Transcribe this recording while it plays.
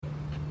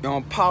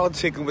I'm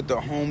politicking with the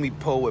homie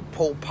poet,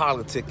 Poe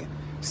Politicking.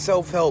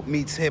 Self-help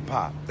meets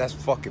hip-hop. That's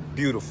fucking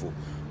beautiful.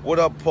 What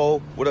up, Poe?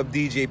 What up,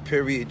 DJ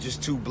Period?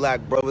 Just two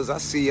black brothers. I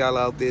see y'all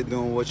out there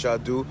doing what y'all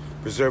do,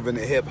 preserving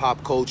the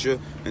hip-hop culture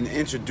and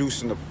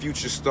introducing the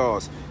future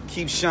stars.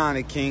 Keep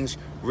shining, kings.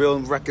 Real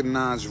and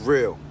recognize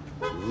real.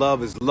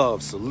 Love is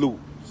love. Salute.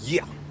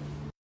 Yeah.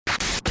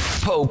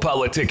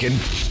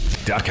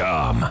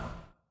 PoePoliticking.com.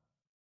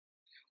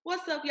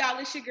 What's up, y'all?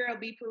 It's your girl,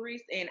 B.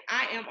 Paris, and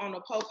I am on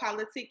the Poe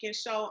Politicking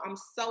show. I'm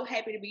so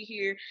happy to be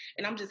here,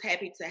 and I'm just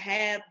happy to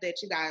have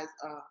that you guys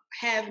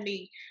have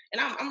me,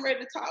 and I'm ready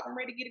to talk. I'm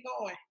ready to get it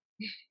going.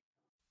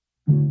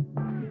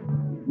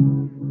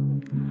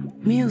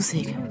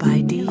 Music by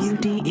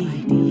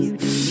D-U-D-E.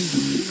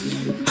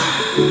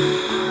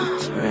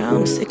 For real,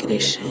 I'm sick of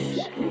this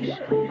shit.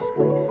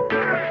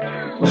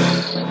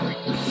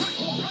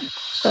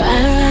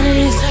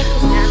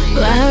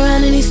 Ride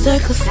around in these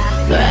circles,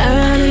 ride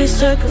around in these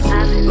circles,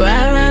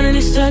 ride around in these circles, ride around in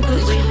these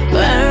circles,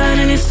 ride around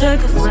in these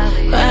circles,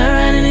 ride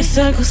around in these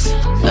circles,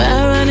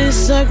 ride around in these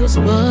circles,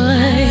 boy.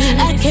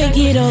 I can't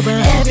get over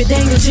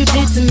everything that you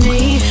did to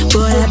me.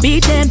 Boy, I'd be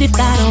damned if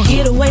I don't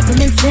get away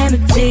from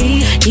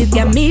insanity. You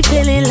got me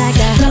feeling like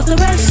I lost the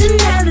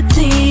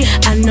rationality.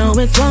 I know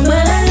it's wrong,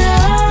 but I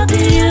love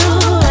you,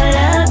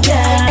 I love ya.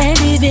 And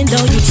even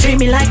though you treat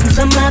me like I'm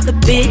some other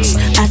bitch,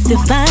 I still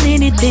find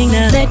anything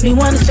to make me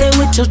wanna stay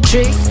with your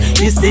tricks.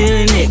 You still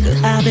a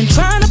nigga. I've been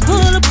trying to pull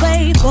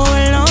away for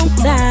a long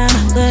time,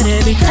 but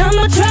every time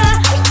I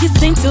try, you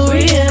seem to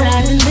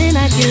realize, and then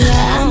I get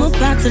lost. I'm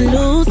about to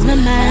lose my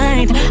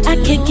mind. I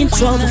can't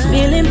control the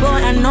feeling, boy,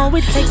 I know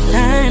it takes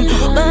time,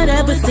 but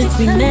ever since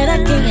we met,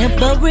 I can't help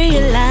but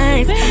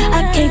realize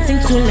I can't seem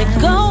to let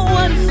go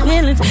of the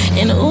feelings.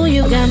 And ooh,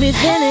 you got me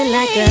feeling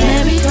like a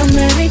merry-go,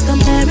 merry-go,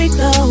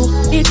 merry-go.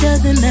 It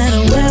doesn't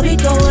matter where we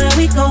go, where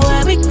we go,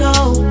 where we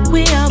go.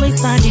 We always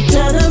find each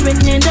other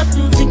and end up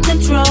losing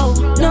control.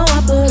 No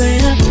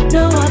operator,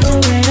 no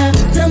operator.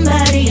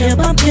 Somebody help,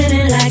 I'm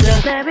feeling like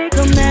a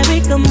merry-go,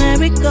 merry-go,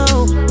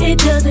 merry-go. It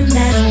doesn't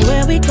matter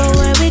where we go,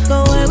 where we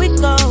go, where we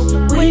go.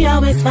 We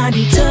always find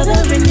each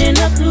other and end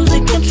up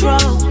losing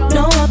control.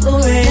 No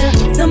operator,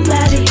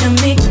 somebody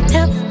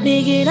help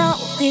me get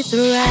off this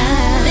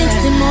ride.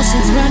 Mixed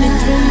emotions running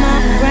through my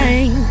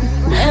brain.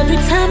 Every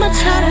time I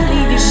try to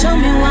leave, you show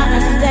me why I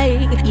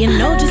stay. You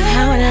know just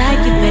how I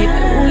like it, baby.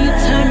 Ooh, you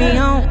turn me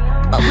on.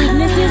 My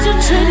weakness is your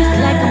treat, it's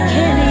like I'm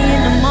candy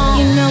in the mall.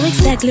 You know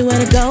exactly where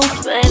to go.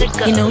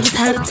 You know just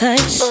how to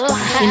touch.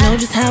 You know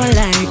just how I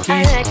like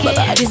it. My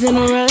body's in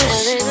a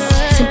rush.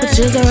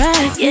 Temperatures are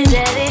rising.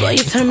 Boy,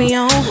 you turn me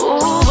on.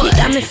 You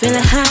got me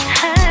feeling hot.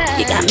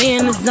 You got me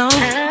in the zone.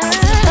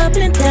 Up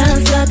and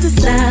down, side to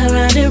side,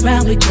 round and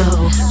round we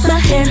go. My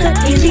hands are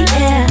in the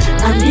air.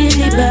 I'm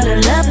dizzy, but I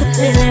love the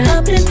feeling.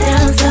 Up and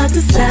down, side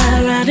to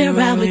side, round and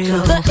round we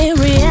go. But in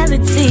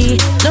reality,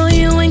 no,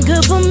 you ain't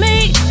good for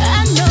me.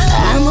 I know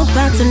I'm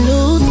about to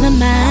lose my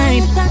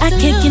mind. I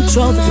can't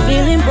control the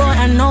feeling, boy,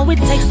 I know it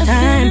takes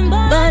time,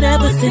 but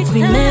ever since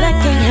we met, I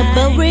can't help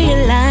but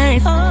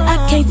realize I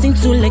can't seem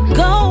to let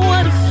go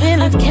of the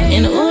feelings.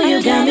 And ooh,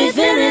 you got me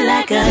feeling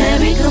like a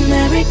merry-go,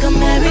 merry-go,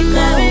 merry-go.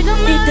 It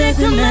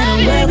doesn't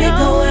matter where we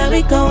go, where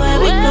we go, where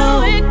we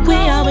go. We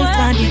always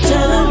find each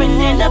other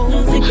and end up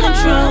losing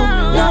control.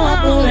 No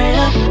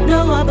operator,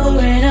 no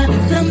operator.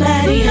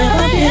 Somebody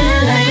help, I'm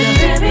feeling like a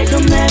merry-go,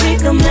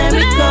 merry-go,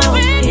 merry-go.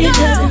 It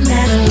doesn't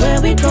matter where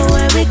we go,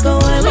 where we go,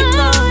 where we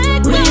go.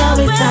 We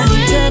always find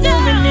each other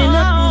and end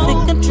up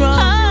losing control.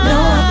 No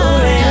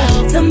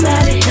operator,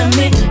 somebody help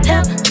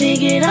me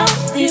get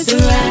off this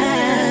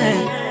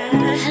ride.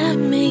 Help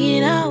me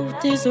get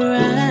off this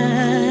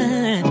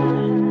ride.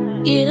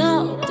 Get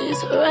off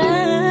this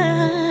ride.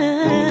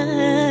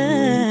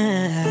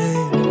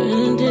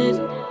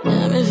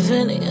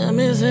 I'm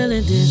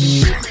feeling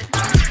this.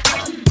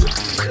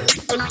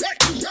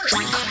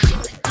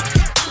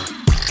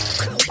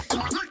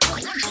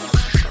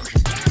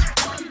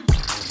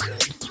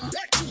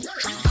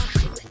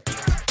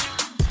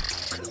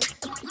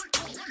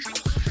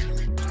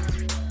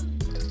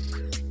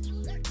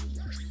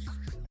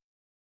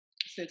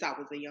 Since I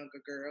was a younger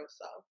girl,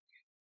 so.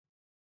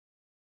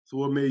 So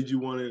what made you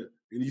want to,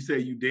 and you say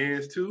you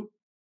dance too?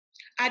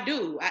 I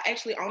do. I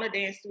actually own a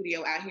dance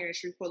studio out here in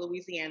Shreveport,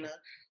 Louisiana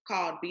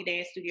called B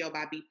Dance Studio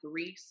by B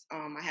Paris.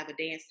 I have a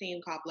dance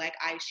team called Black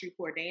Ice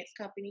Shreveport Dance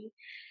Company,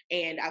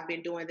 and I've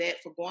been doing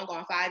that for going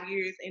on 5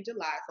 years in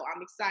July, so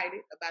I'm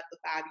excited about the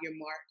 5-year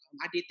mark.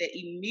 I did that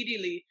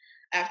immediately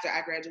after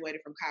I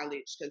graduated from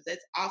college because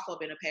that's also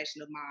been a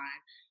passion of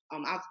mine.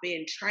 I've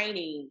been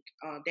training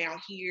down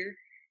here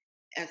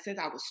since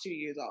I was 2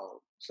 years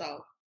old.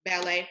 So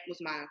ballet was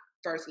my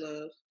first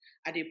love.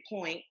 I did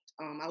pointe.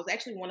 I was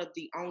actually one of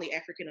the only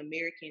African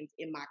Americans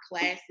in my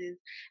classes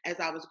as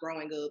I was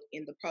growing up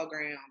in the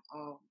program.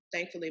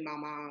 Thankfully, my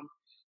mom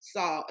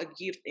saw a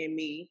gift in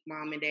me,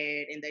 mom and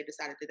dad, and they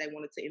decided that they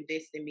wanted to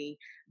invest in me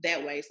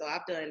that way. So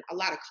I've done a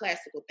lot of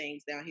classical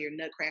things down here,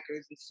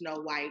 Nutcrackers and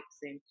Snow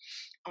Whites. And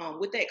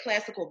with that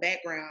classical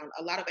background,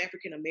 a lot of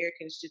African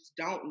Americans just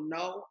don't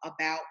know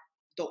about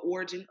the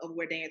origin of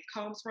where dance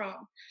comes from.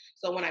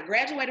 So when I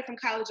graduated from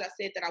college, I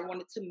said that I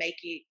wanted to make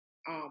it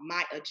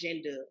my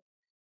agenda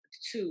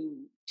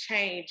to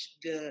change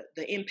the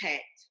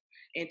impact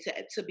and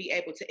to be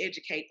able to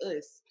educate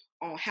us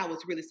on how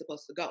it's really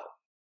supposed to go.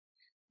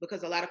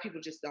 Because a lot of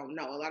people just don't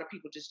know. A lot of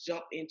people just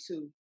jump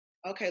into,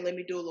 okay, let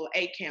me do a little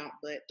 8 count,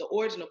 but the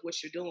origin of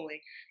what you're doing,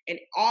 and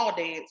all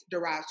dance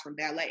derives from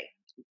ballet,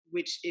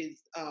 which is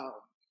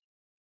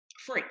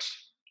French,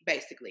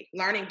 basically.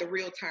 Learning the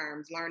real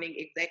terms, learning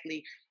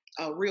exactly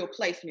real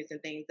placements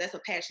and things. That's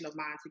a passion of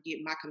mine, to get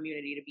my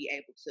community to be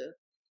able to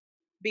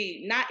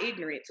be not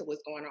ignorant to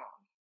what's going on.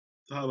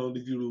 So how long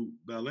did you do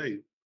ballet?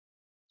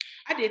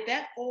 I did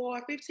that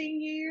for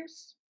 15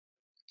 years.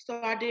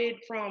 So I did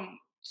from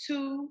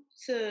 2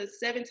 to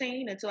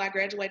 17 until I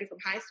graduated from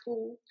high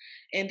school.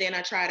 And then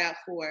I tried out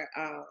for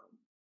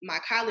my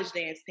college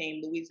dance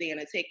team,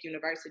 Louisiana Tech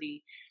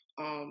University.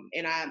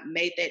 And I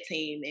made that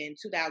team in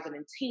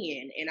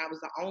 2010. And I was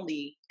the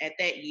only, at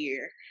that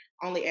year,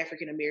 only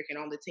African-American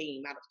on the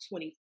team out of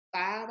 25,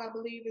 I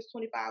believe it's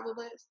 25 of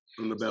us.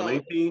 On the ballet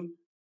team?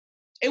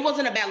 It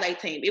wasn't a ballet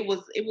team. It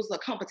was a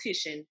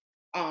competition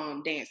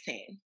dance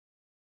team.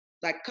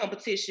 Like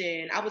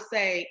competition, I would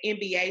say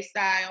NBA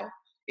style,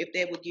 if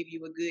that would give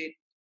you a good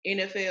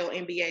NFL,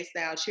 NBA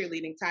style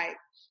cheerleading type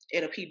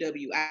at a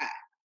PWI.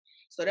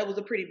 So that was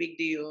a pretty big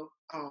deal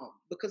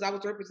because I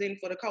was representing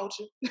for the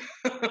culture.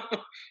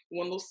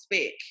 One little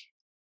speck.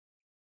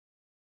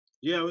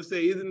 Yeah, I would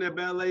say, isn't that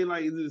ballet,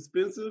 like, is it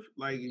expensive?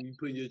 Like, if you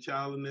put your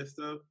child in that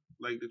stuff,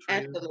 like the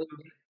training?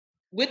 Absolutely.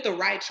 With the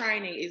right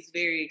training, it's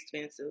very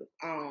expensive.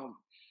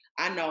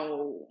 I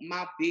know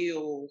my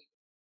bill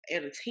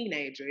as a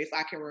teenager, if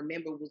I can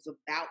remember, was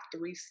about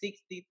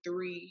 $360,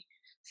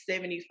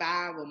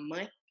 $375 a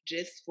month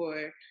just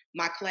for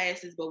my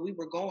classes. But we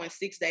were going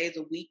 6 days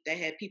a week. They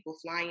had people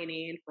flying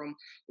in from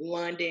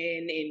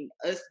London and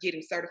us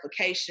getting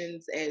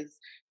certifications as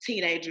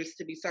teenagers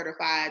to be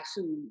certified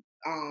to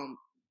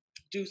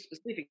do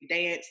specific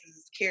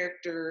dances,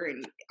 character,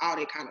 and all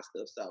that kind of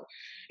stuff. So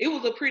it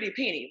was a pretty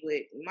penny.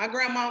 But my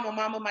grandma, my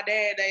mama, my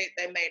dad,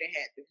 they made it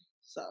happen.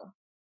 So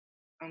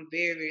I'm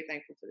very, very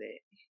thankful for that.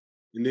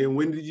 And then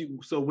when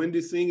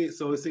did singing,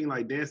 so it seemed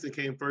like dancing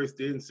came first,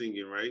 then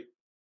singing, right?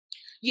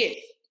 Yes.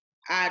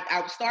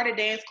 I started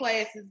dance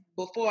classes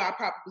before I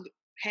probably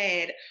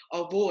had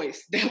a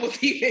voice that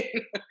was even,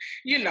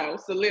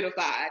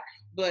 solidified.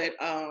 But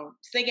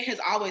singing has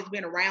always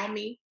been around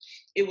me.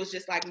 It was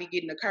just like me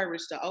getting the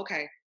courage to,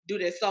 okay, do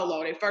that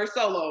solo, that first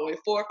solo at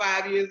 4 or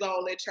 5 years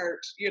old at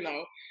church,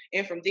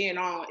 And from then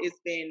on,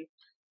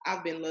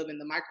 I've been loving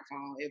the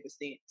microphone ever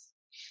since.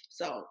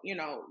 So,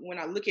 when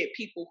I look at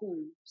people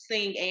who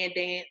sing and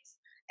dance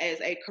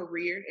as a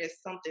career, as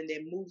something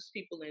that moves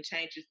people and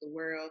changes the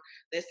world,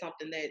 that's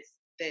something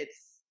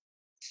that's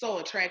so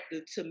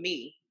attractive to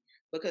me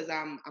because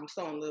I'm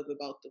so in love with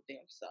both of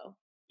them. So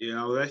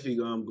yeah, I was actually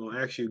going to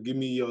ask you, give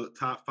me your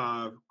top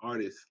 5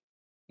 artists,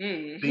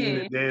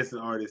 singing and dancing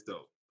artists,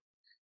 though.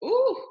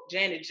 Ooh,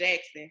 Janet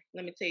Jackson.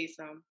 Let me tell you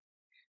something.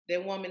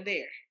 That woman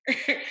there,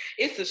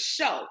 it's a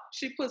show.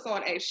 She puts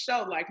on a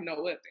show like no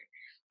other.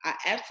 I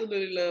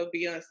absolutely love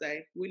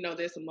Beyonce. We know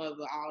there's a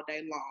mother all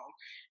day long.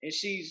 And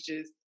she's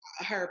just,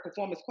 her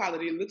performance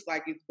quality looks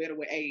like it's better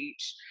with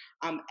age.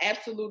 I'm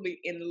absolutely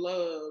in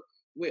love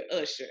with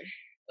Usher.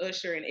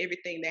 Usher and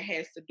everything that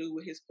has to do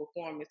with his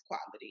performance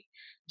quality.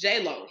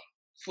 J-Lo,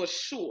 for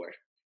sure.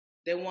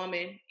 That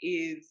woman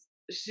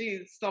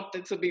she's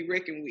something to be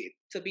reckoned with.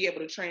 To be able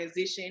to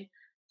transition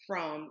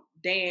from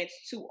dance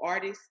to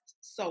artist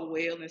so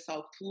well and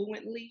so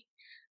fluently,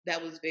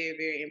 that was very,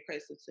 very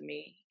impressive to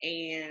me.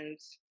 And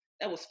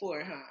that was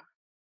 4, huh?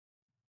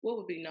 What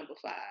would be number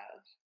 5?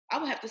 I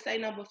would have to say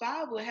number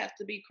 5 would have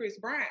to be Chris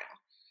Brown,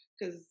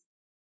 because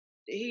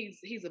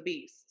he's a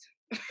beast,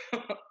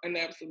 an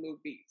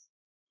absolute beast.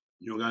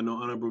 You don't got no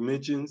honorable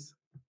mentions?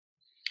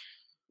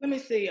 Let me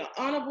see. An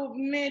honorable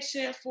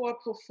mention for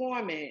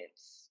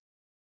performance.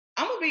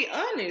 I'm gonna be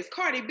honest.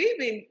 Cardi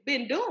B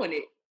been doing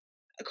it.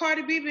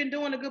 Cardi B been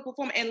doing a good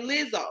performance, and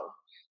Lizzo.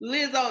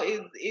 Lizzo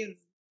is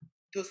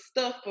the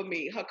stuff for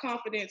me. Her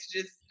confidence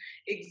just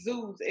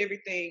exudes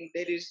everything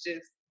that is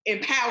just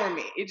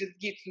empowerment. It just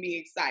gets me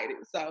excited.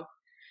 So,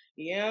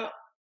 yeah.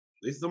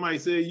 Somebody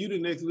said you the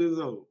next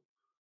Lizzo.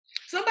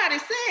 Somebody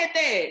said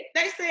that.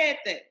 They said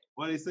that.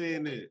 Why they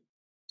saying that?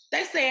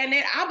 They saying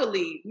that. I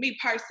believe, me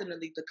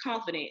personally, the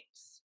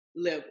confidence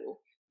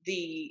level,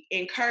 the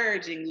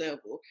encouraging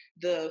level,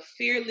 the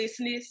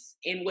fearlessness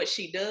in what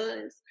she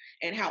does,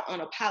 and how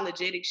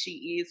unapologetic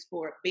she is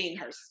for being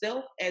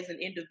herself as an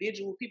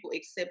individual. People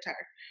accept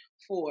her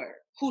for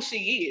who she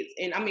is.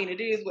 And I mean,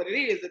 it is what it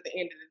is at the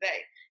end of the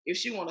day. If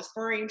she want to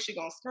scream, she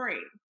gonna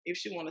scream. If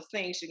she want to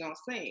sing, she gonna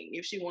sing.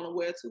 If she want to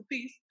wear a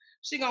 2-piece,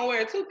 she gonna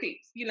wear a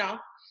 2-piece.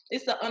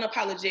 It's the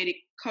unapologetic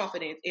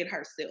confidence in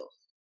herself.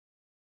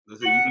 So you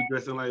be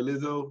dressing like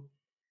Lizzo?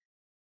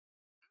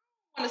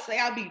 I want to say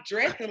I'll be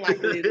dressing like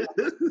Lizzo.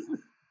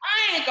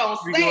 I ain't gonna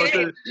say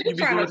that. You be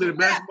going to the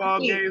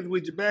basketball games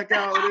with your back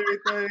out and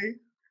everything?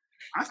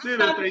 I still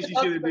don't think she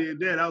should have did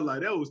that. I was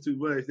like, that was too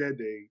much that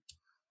day.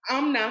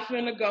 I'm not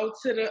finna go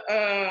to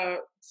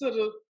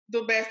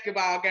the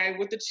basketball game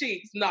with the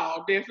Cheeks.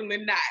 No,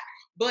 definitely not.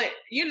 But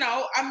you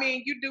know, I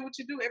mean, you do what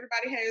you do.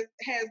 Everybody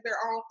has their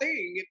own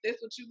thing. If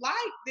that's what you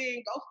like,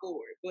 then go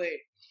for it. But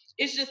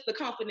it's just the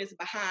confidence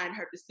behind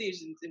her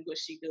decisions and what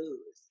she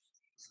does.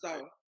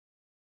 So,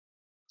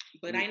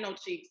 but ain't no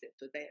Cheeks at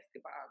the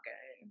basketball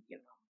game, you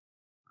know.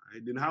 All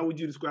right, then how would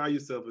you describe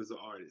yourself as an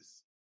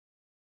artist?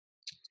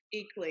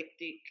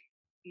 Eclectic,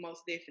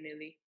 most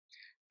definitely.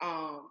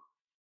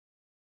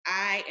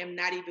 I am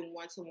not even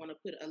one to want to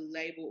put a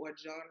label or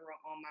genre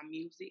on my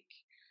music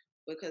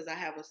because I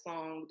have a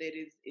song that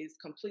is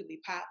completely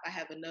pop. I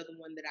have another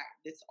one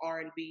that's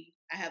R&B.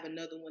 I have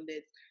another one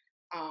that's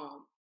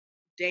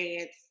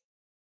dance,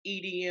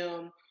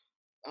 EDM,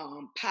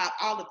 pop,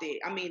 all of that.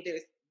 I mean,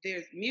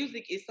 there's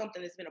music is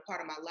something that's been a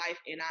part of my life,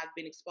 and I've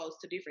been exposed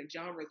to different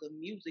genres of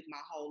music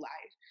my whole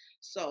life.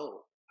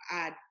 So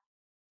I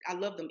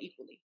love them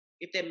equally,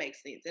 if that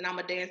makes sense. And I'm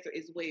a dancer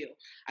as well.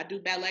 I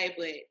do ballet,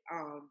 but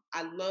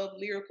I love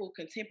lyrical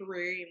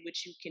contemporary, in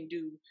which you can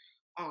do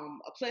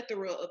a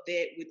plethora of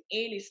that with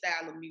any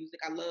style of music.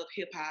 I love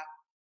hip hop.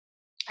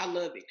 I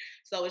love it.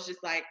 So it's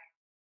just like,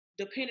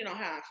 depending on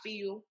how I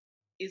feel,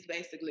 is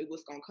basically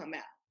what's gonna come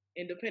out.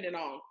 And depending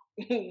on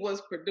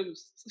what's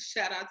produced.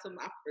 Shout out to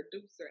my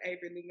producer,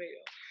 Avery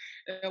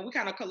Lumel. We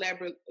kind of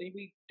collaborate.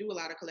 We do a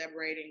lot of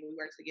collaborating. We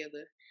work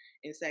together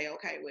and say,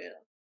 okay, well,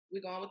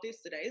 we're going with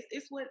this today.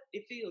 It's what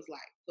it feels like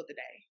for the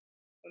day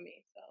for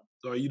me.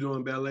 So are you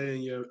doing ballet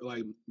in your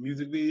like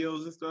music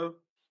videos and stuff?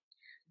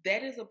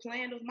 That is a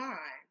plan of mine,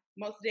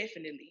 most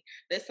definitely.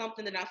 That's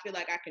something that I feel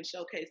like I can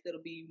showcase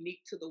that'll be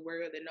unique to the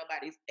world that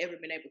nobody's ever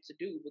been able to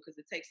do, because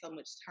it takes so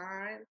much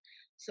time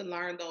to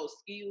learn those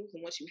skills.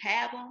 And once you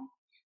have them,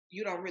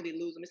 you don't really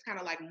lose them. It's kind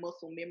of like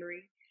muscle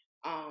memory.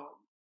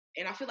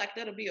 And I feel like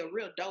that'll be a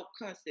real dope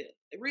concept.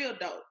 Real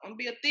dope. I'm gonna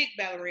be a thick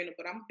ballerina,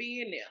 but I'm gonna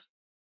be in there.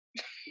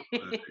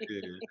 Yeah.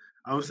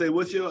 I would say,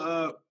 what's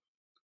your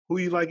who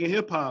you like in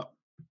hip hop?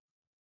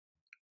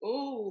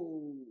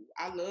 Ooh,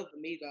 I love the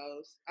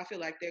Migos. I feel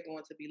like they're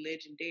going to be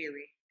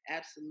legendary.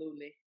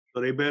 Absolutely.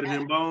 So they better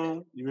than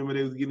Bone? You remember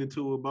they was getting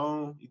into a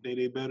Bone? You think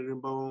they better than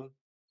Bone?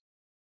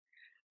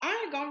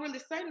 I ain't gonna really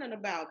say nothing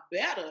about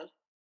better.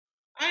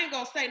 I ain't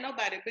gonna say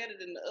nobody better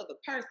than the other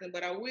person,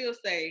 but I will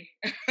say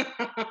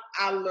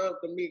I love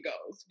the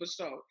Migos for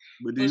sure.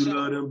 But do you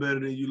love them better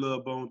than you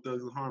love Bone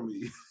Thugs and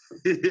Harmony?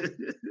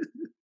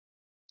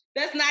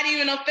 That's not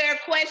even a fair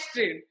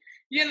question,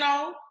 you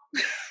know?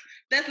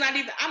 That's not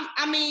even,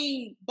 I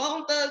mean,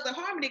 Bone Thugs and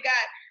Harmony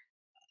got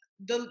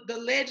the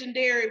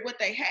legendary what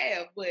they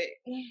have, but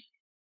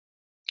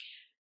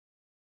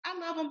I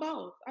love them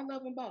both. I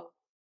love them both.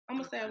 I'm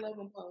gonna say I love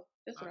them both.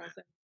 That's what I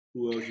say.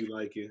 Who else you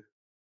liking?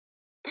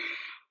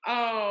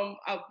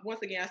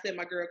 Once again, I said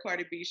my girl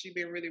Cardi B. She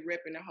been really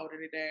repping and holding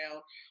it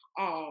down.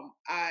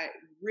 I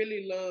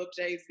really love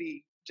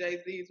Jay-Z.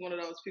 Jay-Z is one of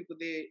those people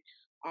that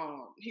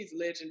he's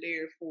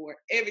legendary for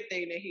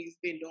everything that he's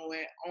been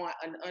doing on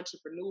an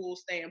entrepreneurial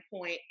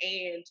standpoint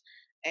and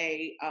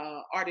a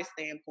artist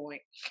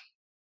standpoint.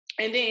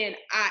 And then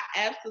I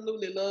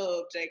absolutely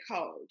love J.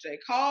 Cole. J.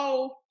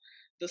 Cole,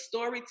 the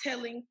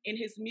storytelling in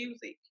his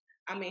music,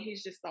 I mean,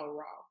 he's just so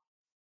raw.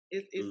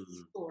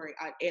 It's story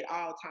at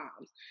all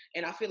times.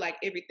 And I feel like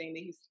everything that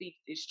he speaks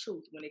is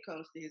truth when it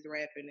comes to his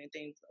rapping and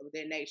things of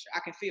that nature. I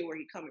can feel where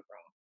he's coming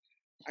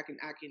from. I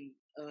can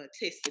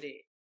attest to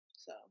that.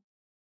 So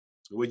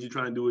what you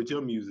trying to do with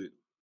your music?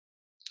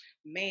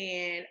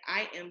 Man,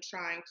 I am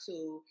trying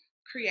to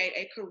create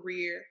a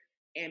career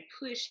and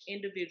push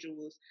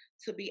individuals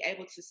to be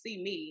able to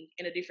see me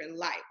in a different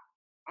light.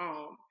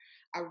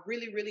 I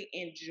really, really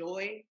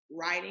enjoy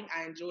writing.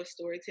 I enjoy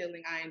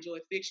storytelling. I enjoy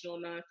fictional,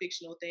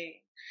 non-fictional things.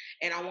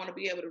 And I want to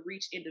be able to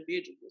reach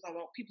individuals. I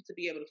want people to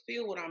be able to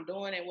feel what I'm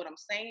doing and what I'm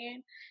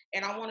saying.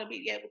 And I want to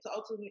be able to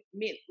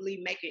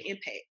ultimately make an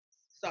impact.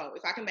 So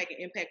if I can make an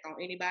impact on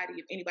anybody,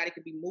 if anybody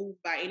could be moved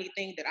by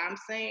anything that I'm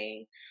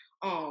saying,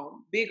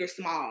 big or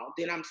small,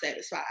 then I'm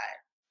satisfied.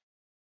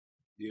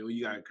 Yeah, well,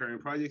 you got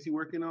current projects you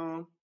working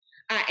on?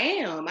 I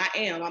am.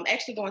 I'm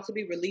actually going to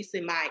be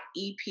releasing my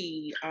EP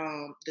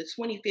the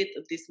 25th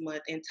of this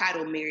month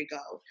entitled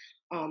Merry-Go.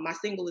 My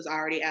single is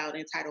already out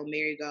entitled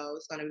Merry-Go.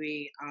 It's going to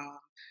be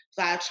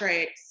 5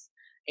 tracks.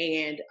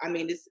 And I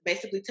mean, it's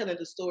basically telling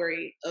the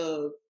story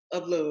of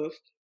love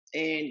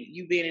and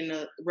you being in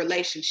a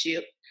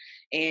relationship,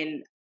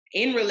 and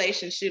in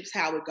relationships,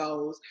 how it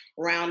goes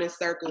round in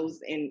circles.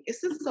 And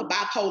it's just a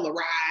bipolar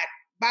ride,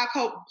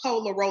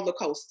 bipolar roller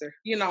coaster,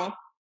 you know?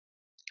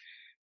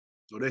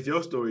 So that's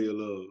your story of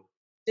love.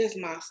 That's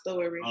my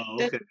story. Oh,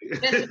 okay.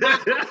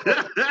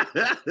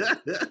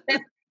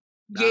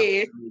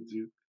 Yeah.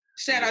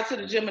 Shout out to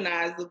the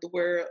Geminis of the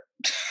world.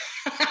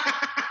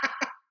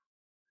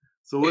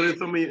 So what are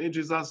some of your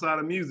interests outside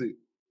of music?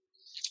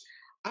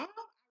 I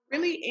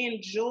really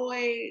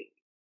enjoy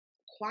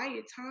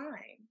quiet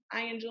time.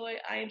 I enjoy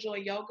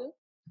yoga.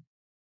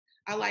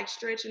 I like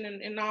stretching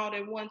and all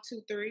that 1,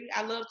 2, 3.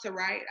 I love to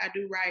write. I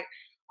do write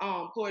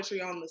poetry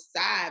on the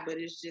side, but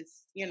it's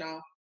just, you know,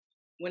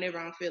 whenever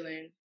I'm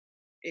feeling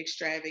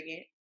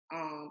extravagant.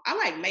 I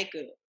like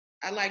makeup.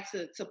 I like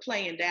to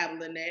play and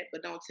dabble in that,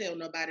 but don't tell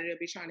nobody. They'll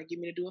be trying to get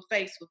me to do a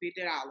face for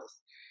 $50.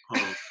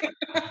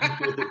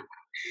 Oh.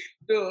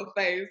 Do a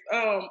face.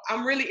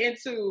 I'm really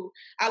into.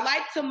 I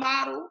like to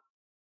model.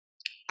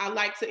 I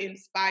like to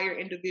inspire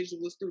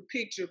individuals through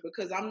picture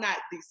because I'm not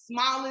the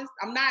smallest.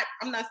 I'm not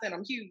saying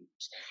I'm huge,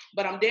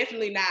 but I'm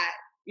definitely not,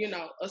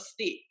 a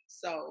stick.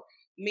 So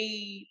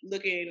me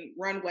looking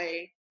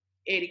runway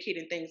etiquette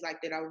and things like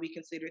that, I would be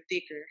considered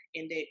thicker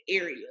in that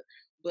area.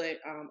 But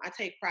I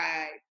take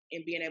pride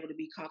in being able to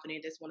be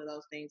confident. That's one of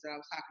those things that I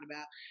was talking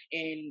about.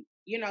 And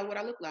you know what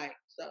I look like.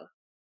 So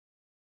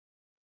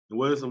And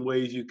what are some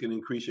ways you can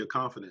increase your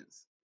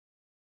confidence?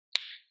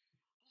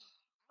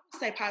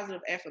 say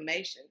positive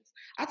affirmations.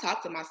 I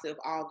talk to myself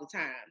all the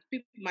time.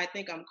 People might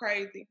think I'm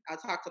crazy. I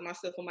talk to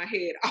myself in my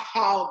head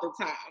all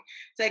the time,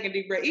 taking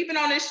deep breath. Even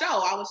on this show,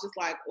 I was just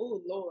like,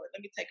 oh Lord,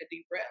 let me take a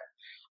deep breath.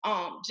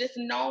 Just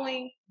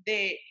knowing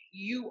that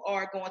you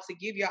are going to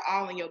give your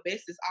all and your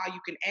best is all you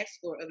can ask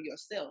for of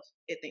yourself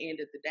at the end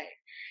of the day.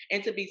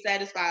 And to be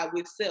satisfied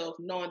with self,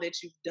 knowing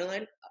that you've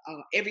done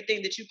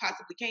everything that you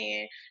possibly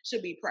can,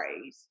 should be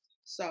praised.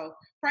 So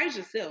praise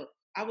yourself.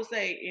 I would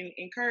say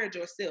encourage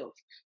yourself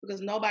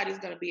because nobody's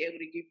going to be able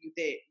to give you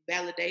that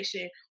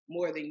validation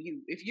more than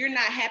you. If you're not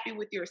happy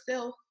with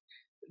yourself,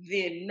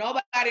 then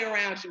nobody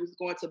around you is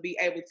going to be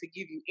able to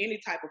give you any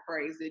type of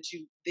praise that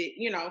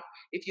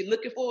if you're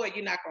looking for it,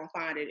 you're not going to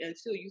find it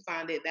until you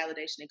find that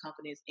validation and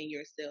confidence in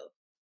yourself.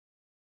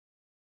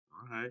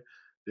 All right.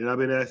 Then I've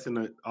been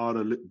asking all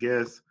the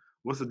guests,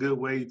 what's a good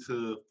way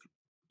to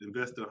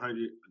invest $1,000,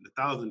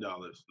 not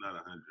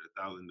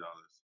 $100,000.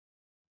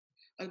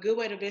 A good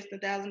way to invest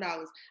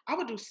 $1,000. I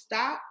would do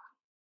stock.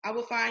 I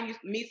would find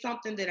me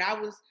something that I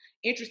was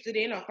interested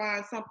in, or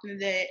find something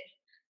that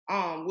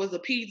was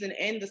appeasing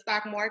in the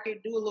stock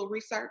market. Do a little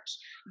research,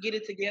 get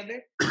it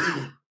together.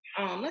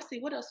 Let's see,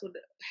 what else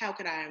how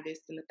could I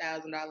invest in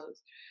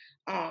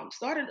 $1,000?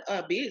 Start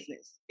a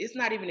business. It's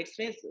not even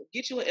expensive.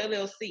 Get you an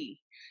LLC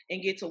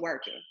and get to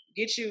working.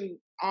 Get you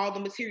all the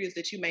materials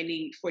that you may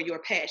need for your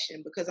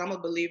passion, because I'm a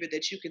believer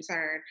that you can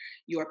turn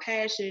your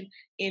passion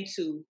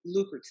into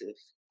lucrative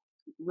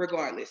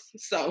regardless.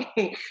 So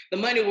the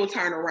money will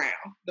turn around.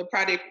 The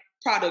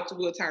product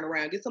will turn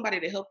around. Get somebody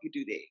to help you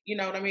do that. You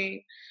know what I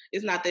mean?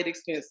 It's not that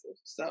expensive.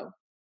 So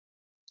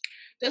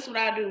that's what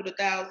I do with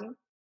 $1,000.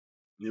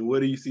 And where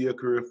do you see your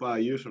career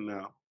 5 years from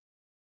now?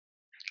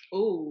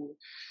 Ooh,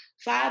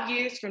 5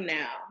 years from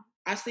now,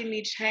 I see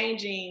me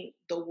changing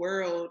the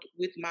world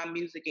with my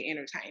music and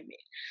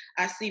entertainment.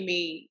 I see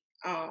me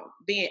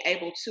being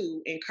able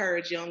to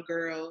encourage young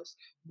girls,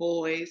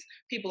 boys,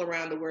 people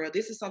around the world.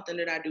 This is something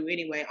that I do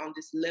anyway on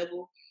this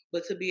level,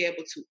 but to be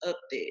able to up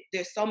that.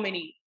 There's so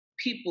many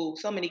people,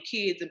 so many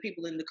kids and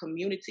people in the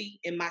community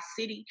in my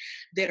city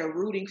that are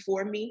rooting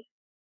for me,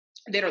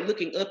 that are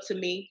looking up to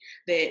me,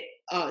 that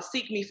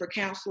seek me for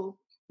counsel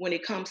when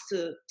it comes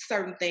to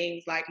certain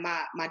things. Like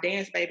my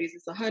dance babies,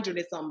 it's 100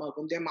 and some of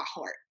them, they're my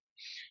heart.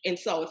 And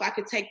so if I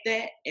could take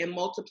that and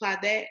multiply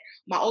that,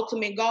 my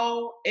ultimate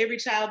goal, every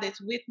child that's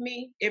with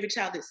me, every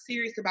child that's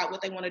serious about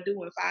what they want to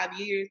do in 5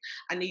 years,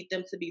 I need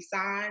them to be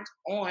signed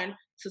on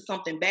to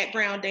something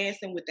background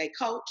dancing with their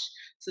coach,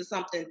 to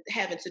something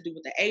having to do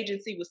with the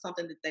agency, with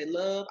something that they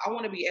love. I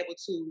want to be able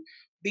to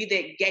be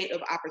that gate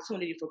of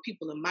opportunity for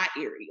people in my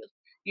area,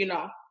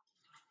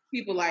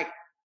 people like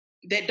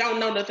that don't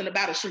know nothing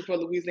about a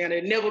Shreveport,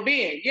 Louisiana, never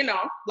been,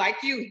 like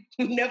you,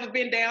 never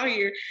been down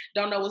here,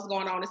 don't know what's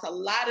going on. It's a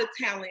lot of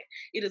talent.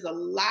 It is a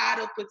lot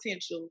of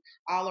potential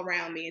all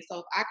around me. And so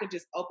if I could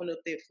just open up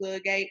that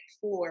floodgate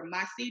for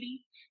my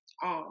city,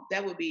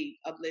 that would be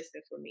a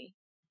blessing for me.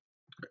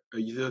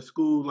 Is your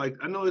school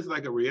I know it's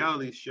like a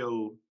reality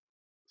show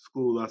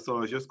school I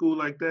saw. Is your school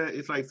like that?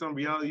 It's like some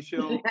reality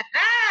show?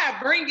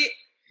 Bring it.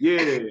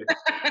 Yeah.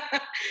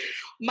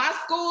 My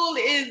school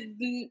is...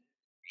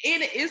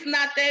 it's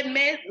not that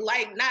mess,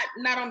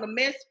 not on the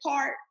mess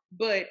part,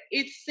 but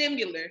it's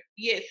similar.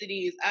 Yes, it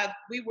is.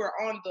 We were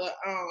on the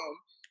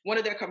one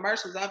of their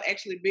commercials. I've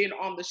actually been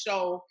on the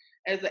show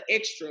as an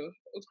extra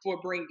for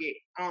Bring It.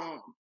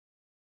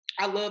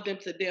 I love them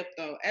to death,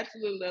 though.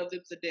 Absolutely love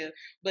them to death.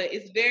 But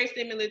it's very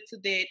similar to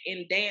that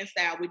in dance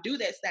style. We do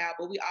that style,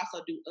 but we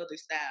also do other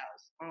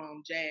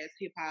styles, jazz,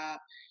 hip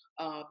hop,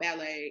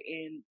 ballet,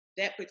 and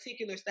that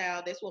particular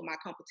style, that's what my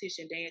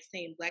competition dance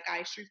team, Black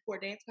Ice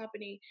Shreveport Dance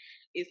Company,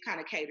 is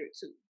kind of catered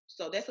to.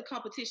 So that's a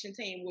competition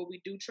team where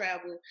we do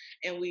travel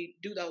and we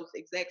do those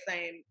exact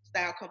same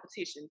style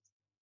competitions.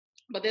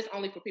 But that's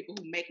only for people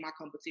who make my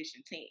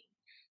competition team.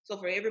 So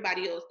for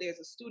everybody else, there's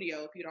a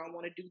studio. If you don't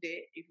want to do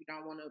that, if you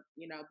don't want to,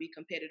 be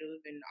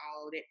competitive and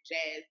all that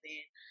jazz,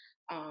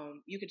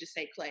 then you can just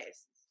take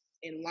classes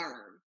and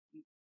learn.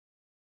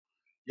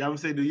 Yeah, I would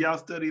say, do y'all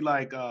study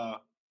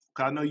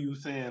I know you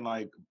saying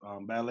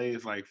ballet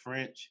is like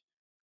French,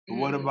 but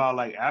what about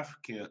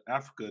Africa?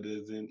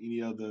 Does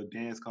any other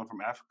dance come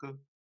from Africa?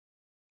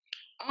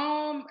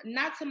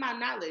 Not to my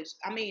knowledge.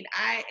 I mean,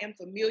 I am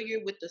familiar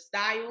with the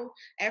style.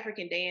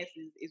 African dance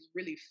is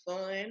really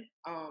fun.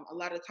 A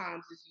lot of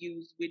times it's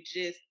used with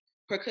just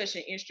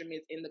percussion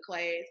instruments in the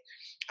class.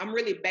 I'm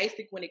really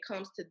basic when it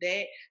comes to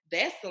that.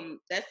 That's some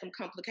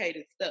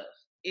complicated stuff.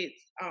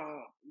 It's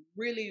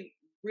really,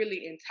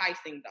 really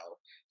enticing though.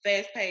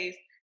 Fast paced,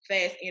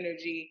 fast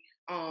energy.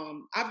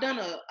 I've done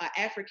a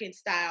African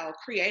style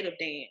creative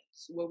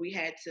dance where we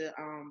had to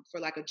for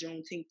like a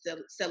Juneteenth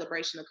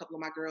celebration. A couple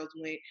of my girls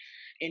went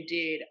and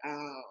did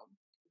an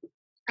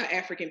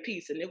African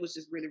piece, and it was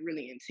just really,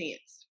 really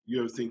intense. You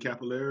ever seen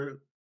Capoeira?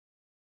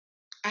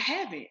 I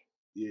haven't.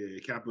 Yeah,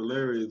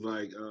 Capoeira is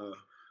like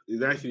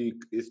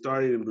it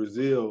started in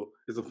Brazil.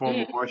 It's a form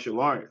of martial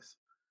arts,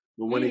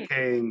 but when it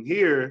came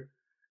here,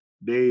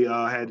 they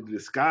had to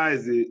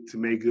disguise it to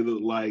make it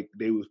look like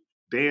they was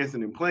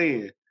dancing and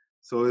playing.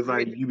 So it's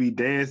like you be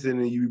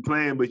dancing and you be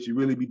playing, but you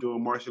really be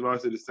doing martial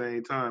arts at the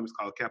same time. It's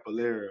called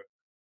Capoeira.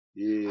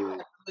 Yeah. I'll have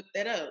to look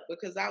that up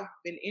because I've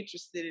been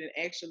interested in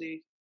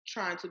actually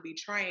trying to be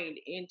trained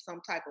in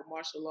some type of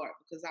martial art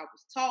because I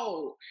was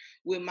told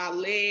with my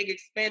leg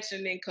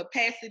expansion and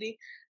capacity,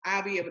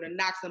 I'll be able to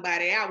knock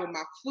somebody out with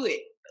my foot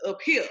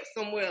up here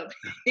somewhere.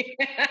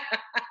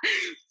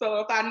 So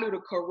if I knew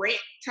the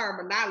correct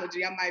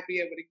terminology, I might be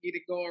able to get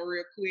it going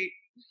real quick.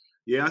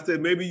 Yeah, I said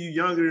maybe you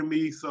younger than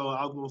me, so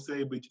I was gonna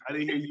say, but I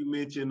didn't hear you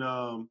mention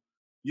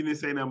you didn't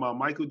say nothing about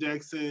Michael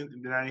Jackson,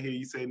 and then I didn't hear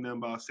you say nothing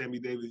about Sammy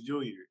Davis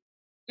Jr.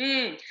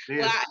 Well,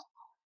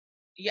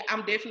 I'm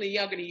definitely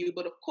younger than you,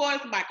 but of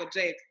course Michael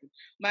Jackson.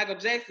 Michael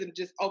Jackson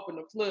just opened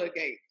the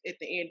floodgates at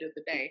the end of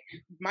the day.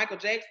 Michael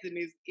Jackson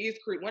is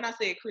when I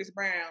said Chris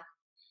Brown,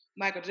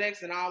 Michael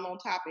Jackson all on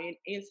top and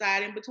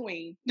inside in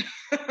between.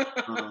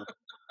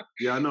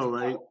 Yeah, I know,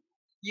 right?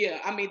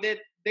 Yeah, I mean that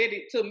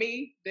to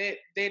me that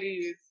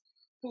is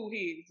who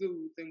he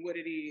exudes and what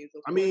it is.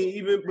 I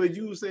mean, but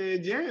you were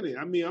saying Janet.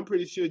 I mean, I'm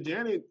pretty sure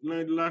Janet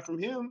learned a lot from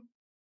him.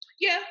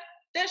 Yeah,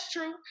 that's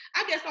true.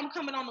 I guess I'm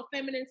coming on the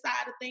feminine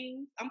side of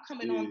things. I'm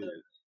coming on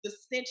the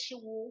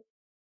sensual.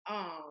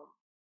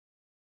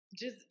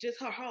 Just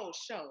her whole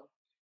show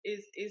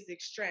is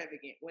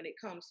extravagant when it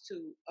comes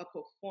to a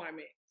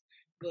performance.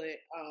 But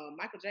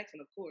Michael Jackson,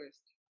 of course.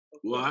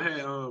 Well, I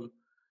had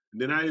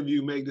then I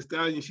interviewed Meg Thee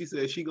Stallion. She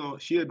said she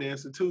a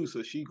dancer too,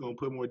 so she gonna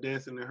put more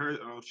dancing in her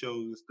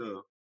shows and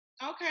stuff.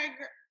 Okay,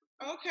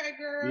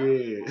 girl.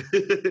 Yeah.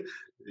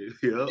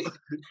 Yep.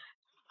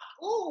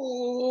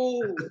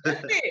 Ooh,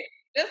 that's it.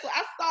 That's what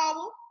I saw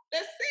her.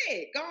 That's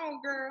it. Go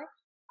on, girl.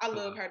 I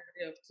love her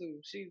to death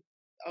too. She's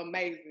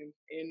amazing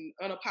and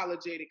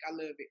unapologetic. I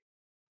love it.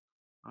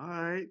 All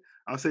right.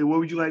 I'll say, what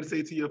would you like to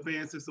say to your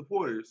fans and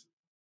supporters?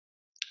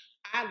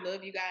 I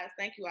love you guys.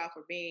 Thank you all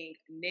for being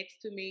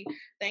next to me.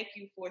 Thank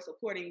you for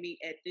supporting me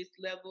at this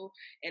level.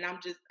 And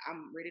I'm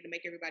ready to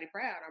make everybody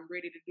proud. I'm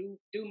ready to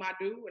do my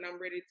due, and I'm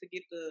ready to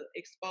get the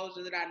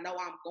exposure that I know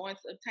I'm going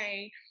to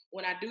obtain.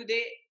 When I do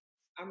that,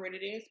 I'm ready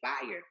to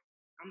inspire.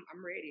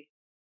 I'm ready.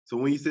 So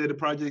when you said the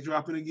project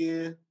dropping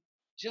again?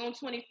 June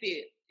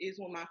 25th is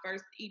when my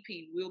first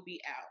EP will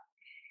be out.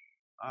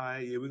 All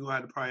right, yeah, we're going to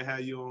have to probably have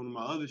you on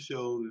my other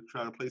show to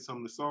try to play some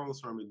of the songs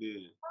from it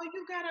then. Oh,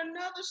 you got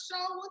another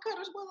show? What kind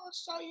of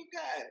show you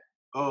got?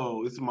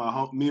 Oh, it's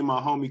me and my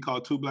homie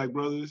called Two Black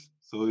Brothers.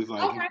 So it's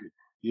like,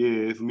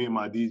 it's me and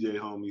my DJ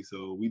homie.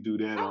 So we do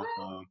that on,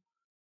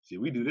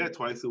 we do that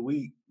twice a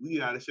week. We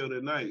got a show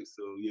that night.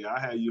 So yeah, I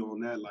had you on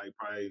that like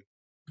probably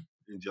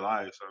in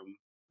July or something.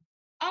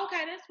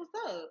 Okay, that's what's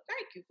up.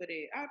 Thank you for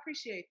that. I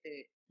appreciate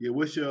that. Yeah,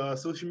 what's your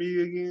social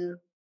media again?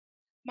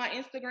 My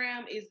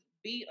Instagram is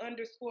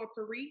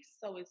B_Parise.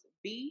 So it's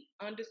B_PUREESE.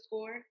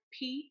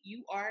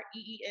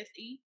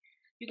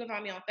 You can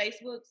find me on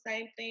Facebook,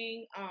 same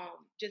thing.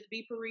 Just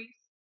B Parise,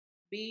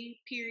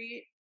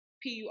 B_PUREESE.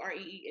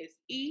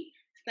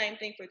 Same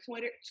thing for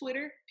Twitter,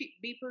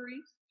 B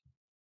Parise.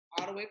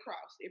 All the way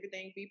across.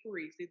 Everything B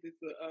Parise. It's a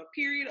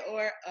period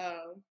or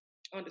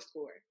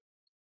underscore.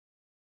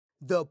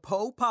 The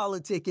Po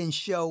Politicking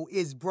Show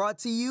is brought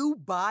to you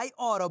by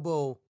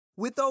Audible.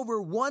 With over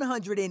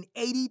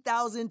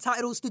 180,000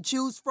 titles to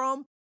choose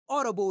from,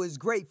 Audible is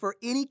great for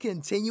any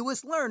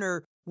continuous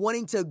learner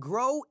wanting to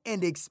grow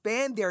and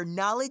expand their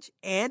knowledge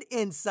and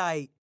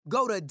insight.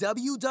 Go to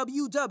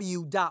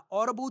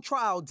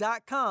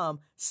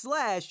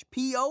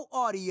www.audibletrial.com/PO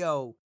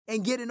Audio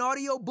and get an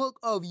audiobook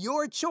of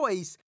your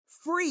choice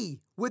free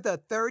with a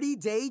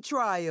 30-day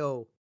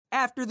trial.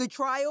 After the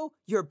trial,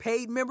 your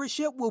paid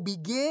membership will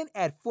begin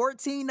at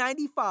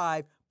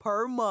 $14.95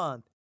 per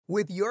month.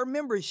 With your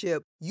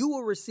membership, you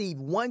will receive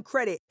 1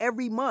 credit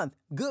every month,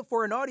 good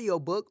for an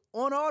audiobook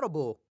on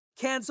Audible.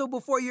 Cancel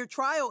before your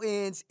trial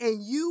ends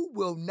and you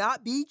will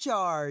not be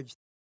charged.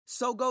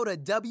 So go to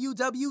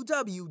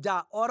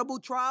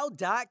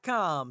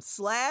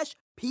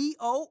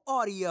www.audibletrial.com/PO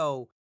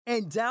Audio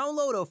and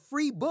download a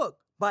free book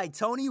by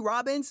Tony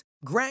Robbins,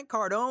 Grant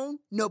Cardone,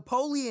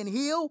 Napoleon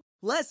Hill,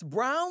 Les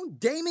Brown,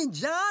 Damon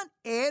John,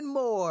 and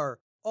more.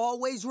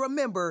 Always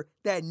remember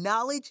that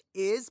knowledge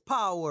is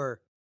power.